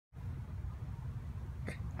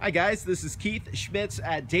Hi guys, this is Keith Schmitz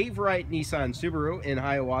at Dave Wright Nissan Subaru in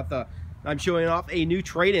Hiawatha. I'm showing off a new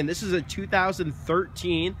trade-in. This is a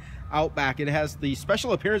 2013 Outback. It has the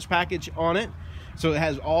special appearance package on it. So it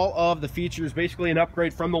has all of the features, basically an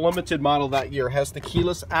upgrade from the limited model that year. It has the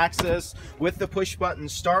keyless access with the push button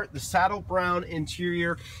start, the saddle brown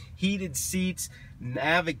interior, heated seats,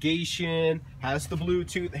 navigation, has the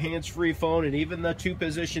Bluetooth hands-free phone, and even the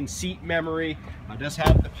 2-position seat memory. Does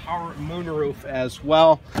have the power moonroof as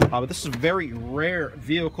well. But this is a very rare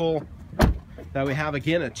vehicle that we have.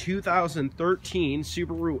 Again, a 2013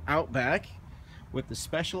 Subaru Outback with the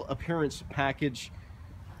special appearance package.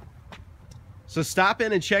 So stop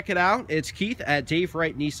in and check it out. It's Keith at Dave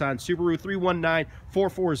Wright Nissan Subaru,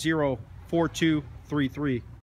 319-440-4233.